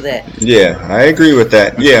props for that. Yeah, I agree with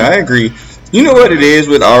that. Yeah, I agree. You know what it is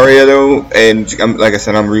with Arya, though, and like I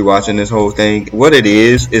said, I'm rewatching this whole thing. What it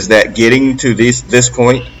is that getting to this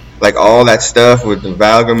point, like all that stuff with the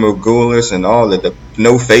Valga Morghulis and all the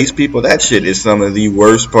no-face people, that shit is some of the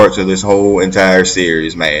worst parts of this whole entire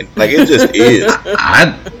series, man. Like, it just is.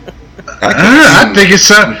 I think it's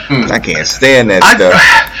something. I can't stand that stuff.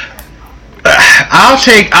 I'll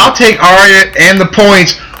take Arya and the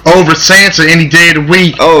points over Sansa any day of the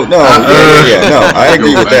week. Oh no, I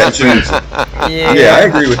agree with that too. Yeah, I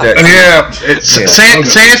agree with that too.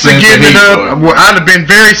 Sansa giving it up, I'd have been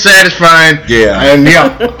very satisfying. Yeah, and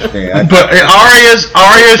but Arya's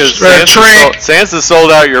track. Sansa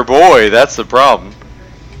sold out your boy. That's the problem.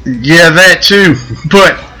 Yeah, that too.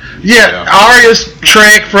 But Arya's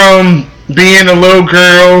track from being a little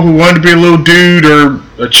girl who wanted to be a little dude or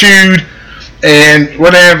a chewed and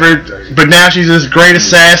whatever, but now she's this great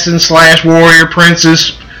assassin / warrior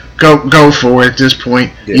princess. Go for it at this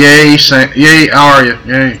point. Yeah. Yay, Arya.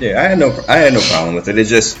 Yay. Yeah, I had no problem with it.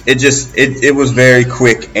 It was very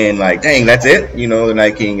quick and like, dang, that's it. You know, the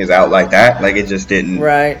Night King is out like that. Like it just didn't.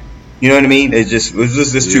 Right. You know what I mean? It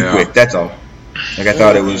was just too quick. That's all. Like I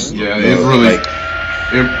thought it was. Yeah, it really.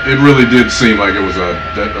 It really did seem like it was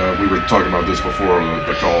we were talking about this before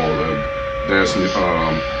the call. That's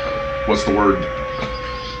what's the word?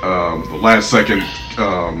 The last second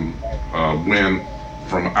win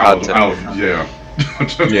from out of yeah.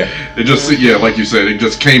 It just like you said, it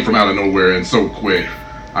just came from out of nowhere and so quick.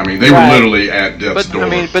 I mean, they were literally at death's door. I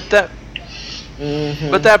mean, but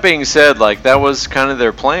that being said, like that was kind of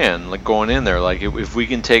their plan, like going in there. Like if we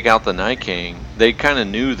can take out the Night King, they kind of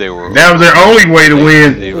knew they were. That was their only way to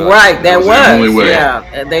win. That was the only way. Yeah,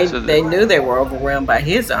 and they knew they were overwhelmed by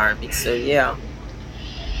his army. So yeah.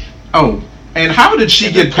 Oh, and how did she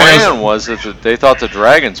get past? The plan was that they thought the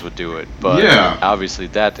dragons would do it, but obviously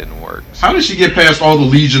that didn't work. So. How did she get past all the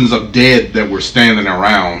legions of dead that were standing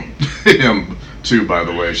around him? Too, by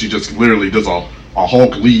the way, she just literally does a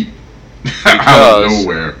Hulk leap. Out of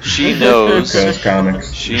nowhere. She knows. Because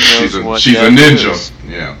comics. She knows she's a ninja. Is.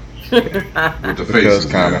 Yeah. With the faces.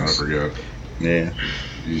 Comics. I forgot. Yeah.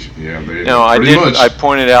 No, I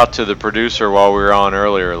pointed out to the producer while we were on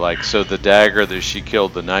earlier, like, so the dagger that she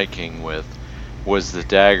killed the Night King with was the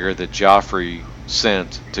dagger that Joffrey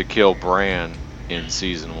sent to kill Bran in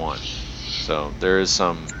season 1. So there is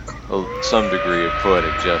some degree of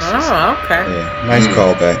poetic justice. Oh, okay. Yeah. Nice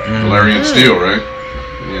callback. Valyrian steel, right?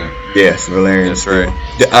 Yeah. Yes, Valyrian steel.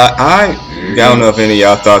 Right. I don't know if any of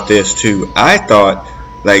y'all thought this too. I thought,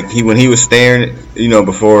 like, when he was staring,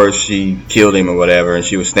 before she killed him or whatever, and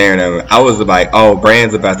she was staring at him, I was like, oh,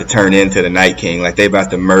 Bran's about to turn into the Night King. Like, they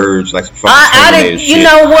about to merge, like, some fucking Terminator shit. You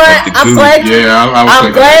know what? Like I'm glad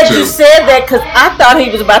I'm glad you said that, because I thought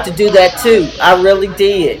he was about to do that too. I really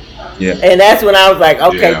did. Yeah. And that's when I was like,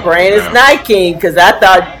 okay, Bran is Night King, because I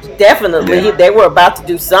thought definitely they were about to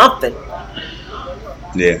do something.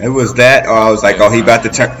 Yeah, it was that, or I was like, oh, he about to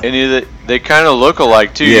turn. And they kind of look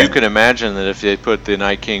alike too. Yeah. You can imagine that if they put the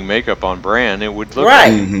Night King makeup on Bran, it would look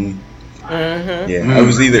right. Like. Mm-hmm. Mm-hmm. Yeah, it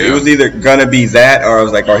was either gonna be that, or I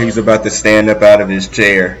was like, oh, he's about to stand up out of his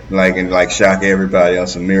chair, and shock everybody on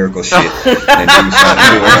some miracle shit. And do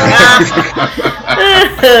something.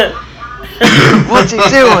 What's he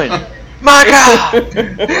doing? My God!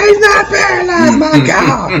 He's not paralyzed. My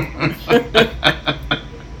God!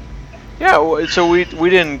 Yeah, so we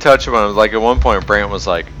didn't touch on it. Like at one point, Bran was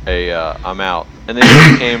like, "Hey, I'm out," and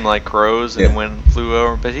then he came like crows and flew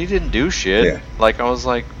over, but he didn't do shit. Yeah. Like I was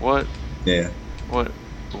like, "What? Yeah. What?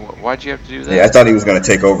 Why'd you have to do that?" Yeah, I thought he was gonna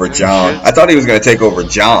take over Jon. I thought he was gonna take over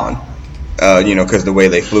Jon. Because the way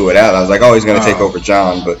they flew it out, I was like, "Oh, he's gonna take over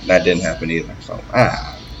Jon," but that didn't happen either. So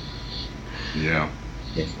Yeah.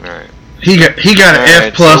 All right. He got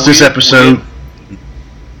an F+ this episode.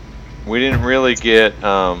 We didn't really get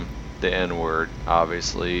the N-word,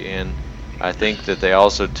 obviously, and I think that they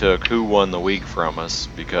also took who won the week from us,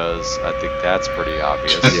 because I think that's pretty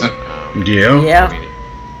obvious. Yeah. I mean,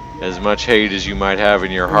 as much hate as you might have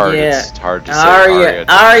in your heart, it's hard to say.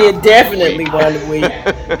 Arya definitely won the week.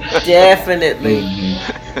 Definitely.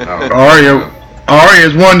 Mm-hmm.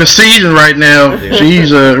 Arya's won the season right now. Yeah.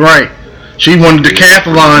 She's right. She won the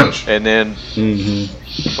decathlon. And then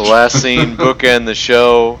the last scene, bookend the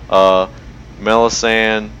show,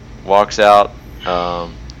 Melisandre walks out.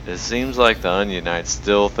 It seems like the Onion Knight's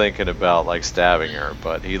still thinking about like stabbing her,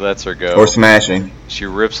 but he lets her go. Or smashing. She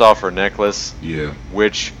rips off her necklace. Yeah.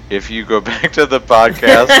 Which, if you go back to the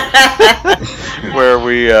podcast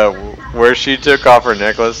where she took off her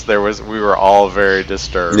necklace, we were all very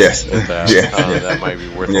disturbed. Yes. With that. That might be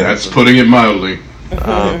worth. That's putting it mildly.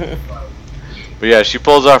 But yeah, she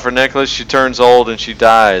pulls off her necklace, she turns old, and she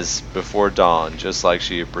dies before dawn, just like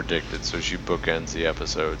she had predicted. So she bookends the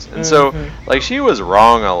episodes. And so, like, she was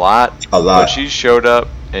wrong a lot. But she showed up,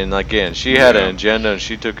 and again, she had an agenda, and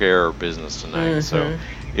she took care of her business tonight. So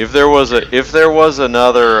if there was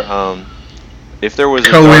another if there was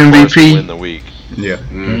a dark horse to win the week,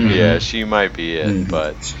 yeah, she might be it.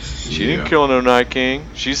 But she didn't kill no Night King.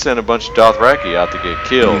 She sent a bunch of Dothraki out to get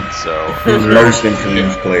killed. So most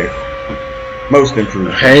improved player. Most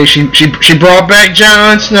improved. Hey, she brought back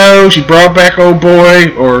Jon Snow. She brought back old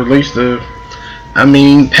boy, or at least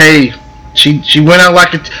hey, she went out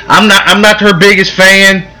like a. I'm not her biggest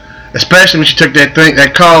fan, especially when she took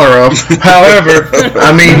that collar off. However,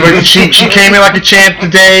 but she came in like a champ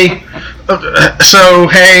today. So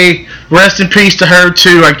hey, rest in peace to her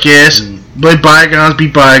too, I guess. Let bygones be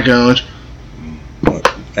bygones.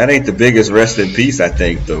 That ain't the biggest rest in peace, I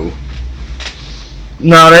think, though.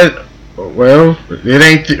 No, it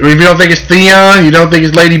ain't. If you don't think it's Theon, you don't think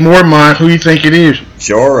it's Lady Mormont, who you think it is?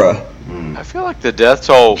 Jorah. I feel like the death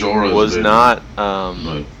toll was not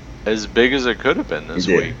as big as it could have been this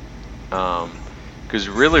week. Because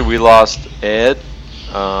really, we lost Ed,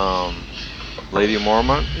 Lady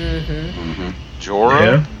Mormont,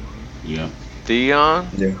 Jorah, Theon.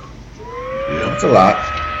 Yeah, that's a lot.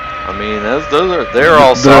 I mean, they're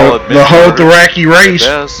all solid. The whole Dothraki race.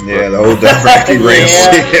 Yeah, the whole Dothraki race.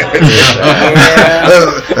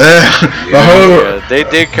 They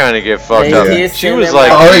did kind of get fucked up. She was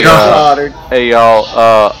like, "Hey y'all,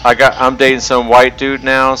 I'm dating some white dude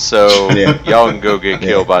now, so y'all can go get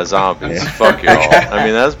killed by zombies. Fuck y'all." I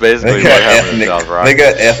mean, that's basically what happened in Dothraki. They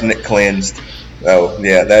got ethnic cleansed. Oh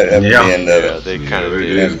yeah, that at the end of it. They kind of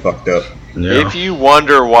did. That's fucked up. Yeah. If you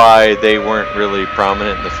wonder why they weren't really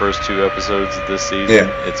prominent in the first 2 episodes of this season,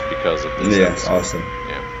 it's because of this episode. Awesome.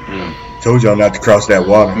 Yeah. Told y'all not to cross that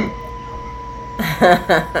water.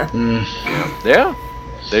 Yeah,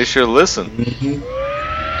 they should listen.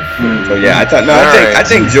 So yeah, I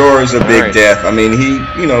think Jorah's a big death. I mean, he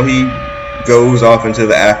goes off into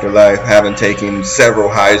the afterlife, having taken several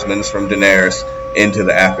Heismans from Daenerys into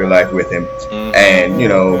the afterlife with him, and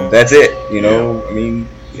that's it. I mean.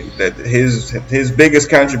 That his biggest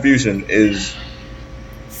contribution is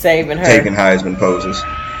saving her, taking Heisman poses.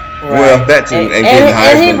 Right. Well, that too, and getting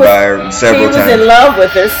Heisman by her several times. He was in love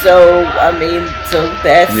with her, so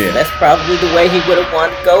that's probably the way he would have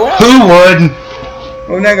wanted to go out. Who wouldn't?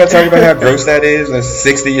 We're not gonna talk about how gross that is. A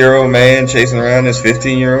 60-year-old man chasing around this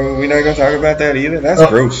 15-year-old. We're not gonna talk about that either. That's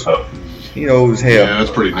gross. He old as hell. Yeah, that's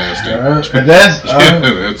pretty nasty. That's pretty nasty.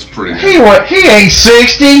 He ain't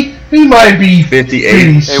 60. He might be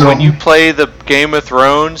 58. Hey, when you play the Game of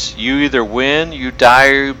Thrones, you either win, you die,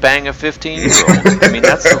 or you bang a 15-year-old. I mean,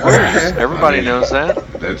 that's the rules. Everybody knows that.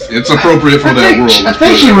 It's appropriate for that world. I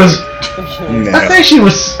think she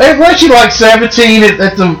was. Wasn't she like 17 at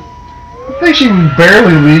the? I think she was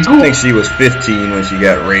barely legal. I think she was 15 when she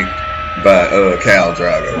got raped by Khal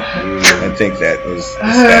Drogo. I think that was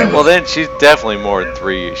established. Well, then she's definitely more than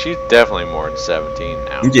 3. She's definitely more than 17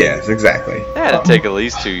 now. Yes, exactly. It had to take at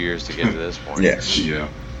least 2 years to get to this point. Yes. Yeah.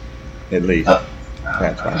 At least.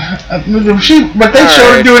 That's fine. But they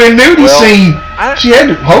showed her doing a nudie scene.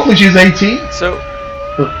 Hopefully she's 18. So,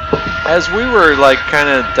 as we were like kind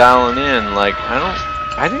of dialing in, like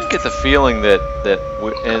I didn't get the feeling that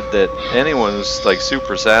anyone was like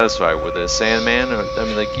super satisfied with this Sandman. I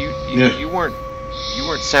mean, like you weren't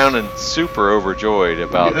sounding super overjoyed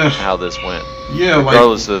about how this went. Yeah,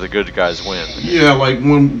 regardless of the good guys win. Yeah, like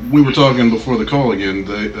when we were talking before the call again,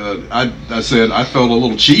 I said I felt a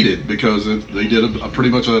little cheated because they did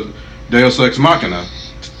pretty much a Deus Ex Machina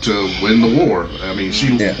to win the war. I mean,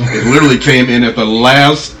 it literally came in at the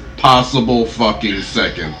last possible fucking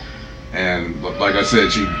second. And like I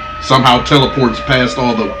said, she somehow teleports past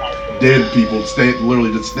all the dead people,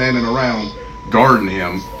 literally just standing around guarding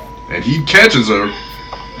him, and he catches her.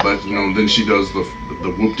 But then she does the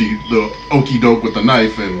okey doke with the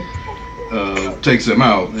knife and takes him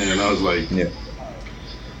out. And I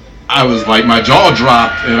was like, my jaw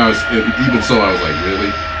dropped, and even so, I was like,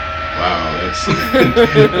 really? Wow,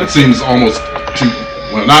 that seems almost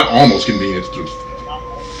not almost convenient.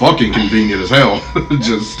 Fucking convenient as hell.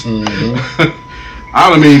 Just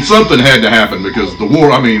I mean, something had to happen because the war,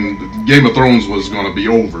 Game of Thrones was going to be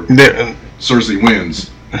over. Cersei wins,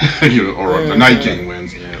 or the Night King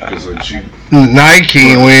wins. Night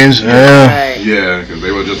King wins. Yeah, because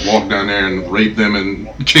they would just walk down there and rape them in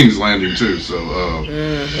King's Landing too. So,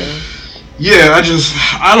 yeah, I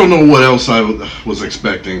don't know what else I was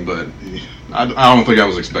expecting, but I don't think I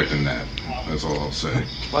was expecting that. That's all I'll say.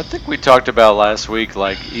 Well, I think we talked about last week,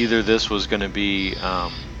 like either this was going to be,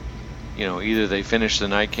 either they finish the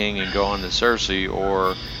Night King and go on to Cersei,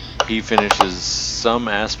 or he finishes some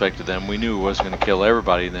aspect of them. We knew he wasn't going to kill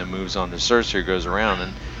everybody, and then moves on to Cersei or goes around.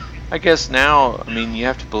 And I guess now, you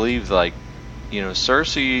have to believe, like,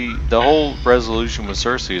 Cersei, the whole resolution with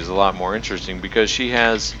Cersei is a lot more interesting because she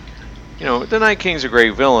has the Night King's a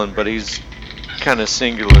great villain, but he's kind of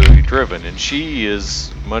singularly driven, and she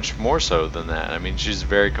is much more so than that. I mean, she's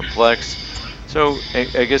very complex. So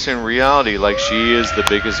I guess in reality, like, she is the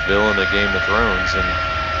biggest villain of Game of Thrones, and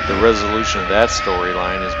the resolution of that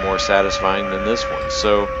storyline is more satisfying than this one.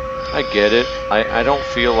 So I get it. I don't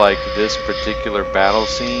feel like this particular battle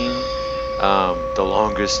scene, the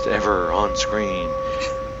longest ever on screen,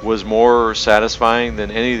 was more satisfying than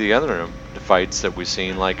any of the other fights that we've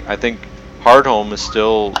seen. Like, I think Hardhome is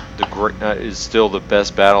still the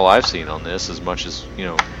best battle I've seen on this, as much as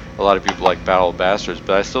a lot of people like Battle of Bastards,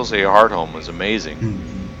 but I still say Hardhome was amazing.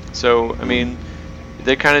 So I mean,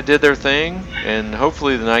 they kind of did their thing, and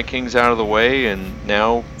hopefully the Night King's out of the way, and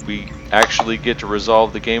now we actually get to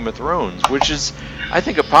resolve the Game of Thrones, which is, I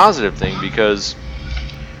think, a positive thing, because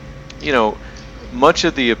much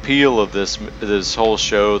of the appeal of this whole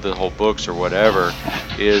show, the whole books or whatever,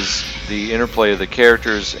 is the interplay of the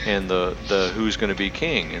characters and the who's going to be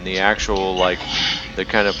king, and the actual, like, the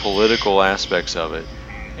kind of political aspects of it.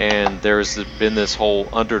 And there's been this whole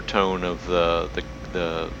undertone of the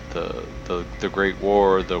Great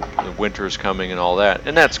War, the winter's coming, and all that,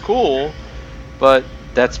 and that's cool, but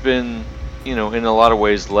that's been in a lot of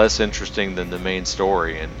ways less interesting than the main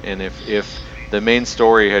story. And if the main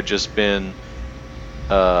story had just been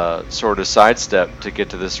sort of sidestep to get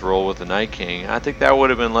to this role with the Night King, I think that would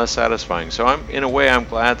have been less satisfying. So I'm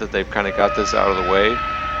glad that they've kind of got this out of the way,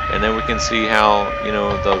 and then we can see how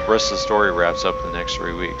the rest of the story wraps up in the next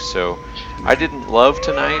 3 weeks. So I didn't love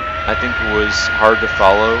tonight. I think it was hard to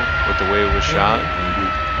follow with the way it was shot,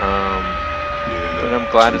 but I'm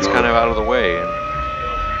glad it's kind of out of the way, and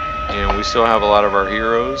we still have a lot of our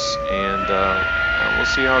heroes, and we'll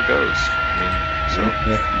see how it goes.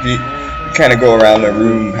 Kind of go around the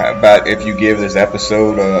room about if you give this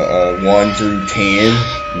episode a 1 through 10,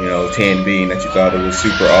 10 being that you thought it was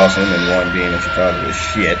super awesome and 1 being that you thought it was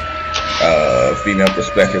shit. Female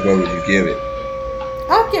perspective, what would you give it?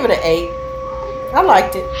 I'll give it an 8. I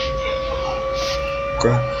liked it.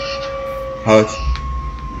 Okay. Hutch?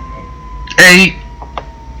 8.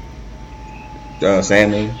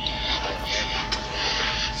 Sammy?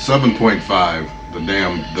 7.5.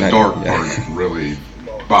 The dark part really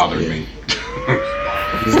bothered me.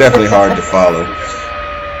 It's definitely hard to follow.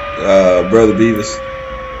 Brother Beavis?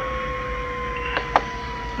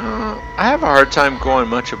 I have a hard time going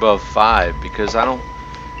much above 5, because I don't,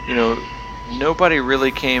 nobody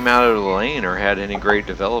really came out of the lane or had any great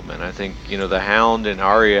development. I think, the Hound and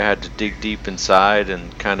Arya had to dig deep inside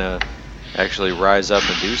and kind of actually rise up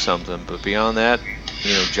and do something. But beyond that,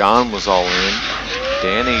 Jon was all in.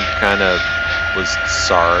 Dany kind of was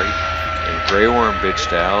sorry, and Grey Worm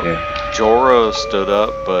bitched out. Yeah. Jorah stood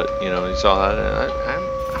up, but he saw that.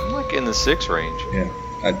 I'm like in the 6 range. Yeah,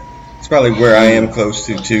 it's probably where I am close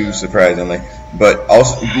to 2, surprisingly, but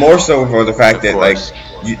also more so for the fact that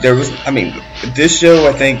this show,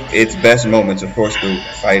 I think its best moments, of course, the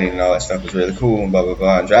fighting and all that stuff was really cool and blah blah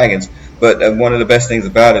blah and dragons. But one of the best things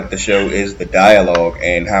about the show is the dialogue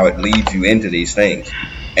and how it leads you into these things.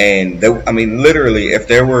 And literally, if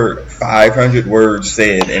there were 500 words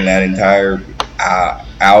said in that entire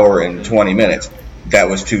hour and 20 minutes, that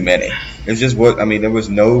was too many. It's just there was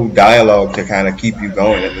no dialogue to kind of keep you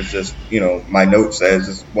going. It was just, my note says,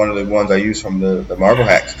 it's one of the ones I use from the Marvel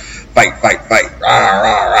hacks. Fight, fight, fight, rah,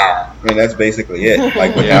 rah, rah. That's basically it,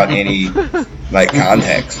 like, without any, like,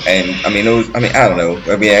 context. And, it was, I don't know.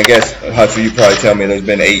 I guess, Hudson, you probably tell me there's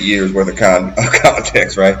been 8 years worth of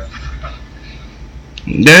context, right?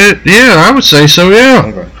 Yeah, I would say so. Yeah.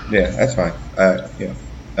 Okay. Yeah, that's fine.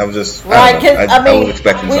 I was just right, because I was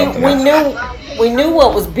expecting something. We knew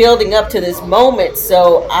what was building up to this moment,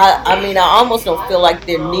 so I almost don't feel like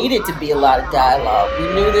there needed to be a lot of dialogue. We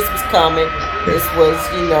knew this was coming. This was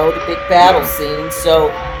the big battle scene. So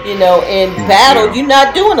in battle, you're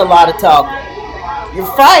not doing a lot of talking. You're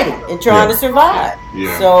fighting and trying to survive.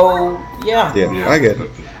 Yeah. So yeah, I get it.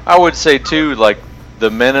 I would say too, like, the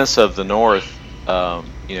menace of the North.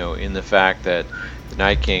 In the fact that the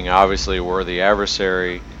Night King obviously were the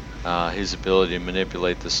adversary, his ability to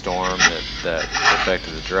manipulate the storm that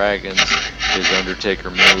affected the dragons, his Undertaker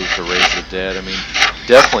move to raise the dead.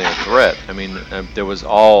 Definitely a threat. There was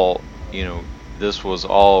all, this was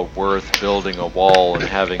all worth building a wall and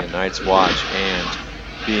having a Night's Watch and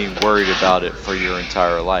being worried about it for your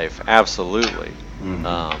entire life. Absolutely.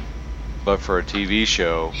 Mm-hmm. But for a TV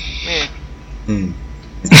show,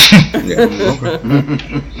 Yeah,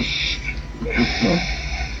 okay.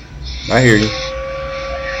 I hear you.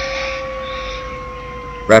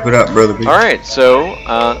 Wrap it up, brother. All right, so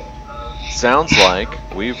sounds like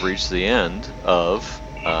we've reached the end of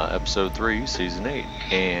episode 3, season 8,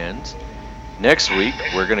 and next week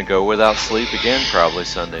we're going to go without sleep again, probably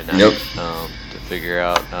Sunday night. Yep. To figure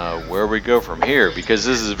out where we go from here, because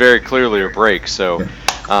this is very clearly a break. So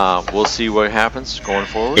we'll see what happens going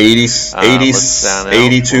forward.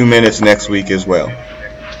 82 minutes next week as well.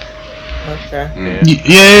 Okay.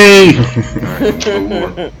 Yay!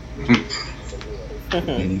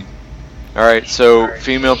 All right, so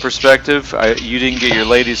female perspective, you didn't get your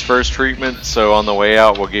ladies first treatment, so on the way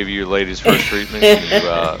out we'll give you ladies first treatment.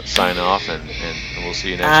 You sign off, and we'll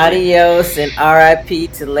see you next week. Adios and R.I.P.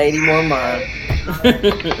 to Lady Mormon.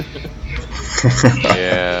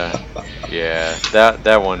 Yeah,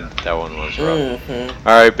 that one was rough.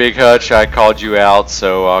 All right, Big Hutch, I called you out,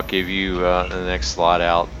 so I'll give you the next slot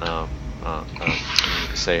out.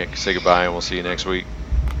 Say goodbye, and we'll see you next week.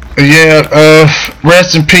 Yeah,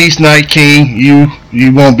 rest in peace, Night King. You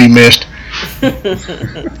won't be missed.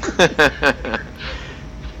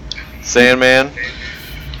 Sandman,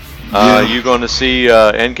 you going to see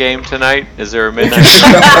Endgame tonight? Is there a midnight?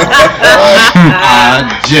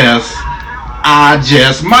 I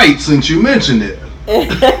just might, since you mentioned it.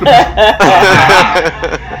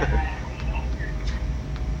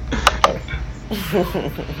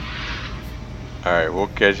 All right, we'll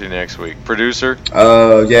catch you next week. Producer?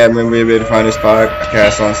 Yeah, remember you'll be able to find this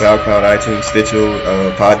podcast on SoundCloud, iTunes, Stitcher,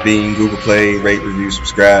 Podbean, Google Play. Rate, review,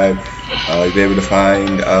 subscribe. You'll be able to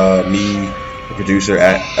find me, the producer,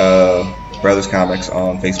 at Brothers Comics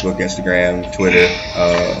on Facebook, Instagram, Twitter,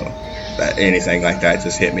 anything like that.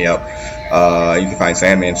 Just hit me up. You can find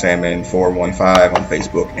Sandman415 on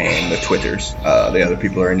Facebook and the Twitters. The other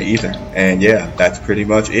people are in the ether. And yeah, that's pretty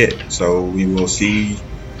much it. So we will see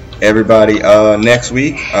everybody next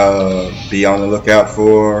week. Be on the lookout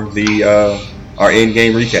for the our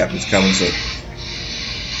Endgame recap. It's coming soon.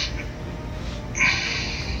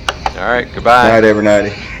 All right, goodbye. Good night,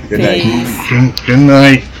 everybody. Good night. Good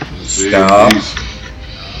night. Stop.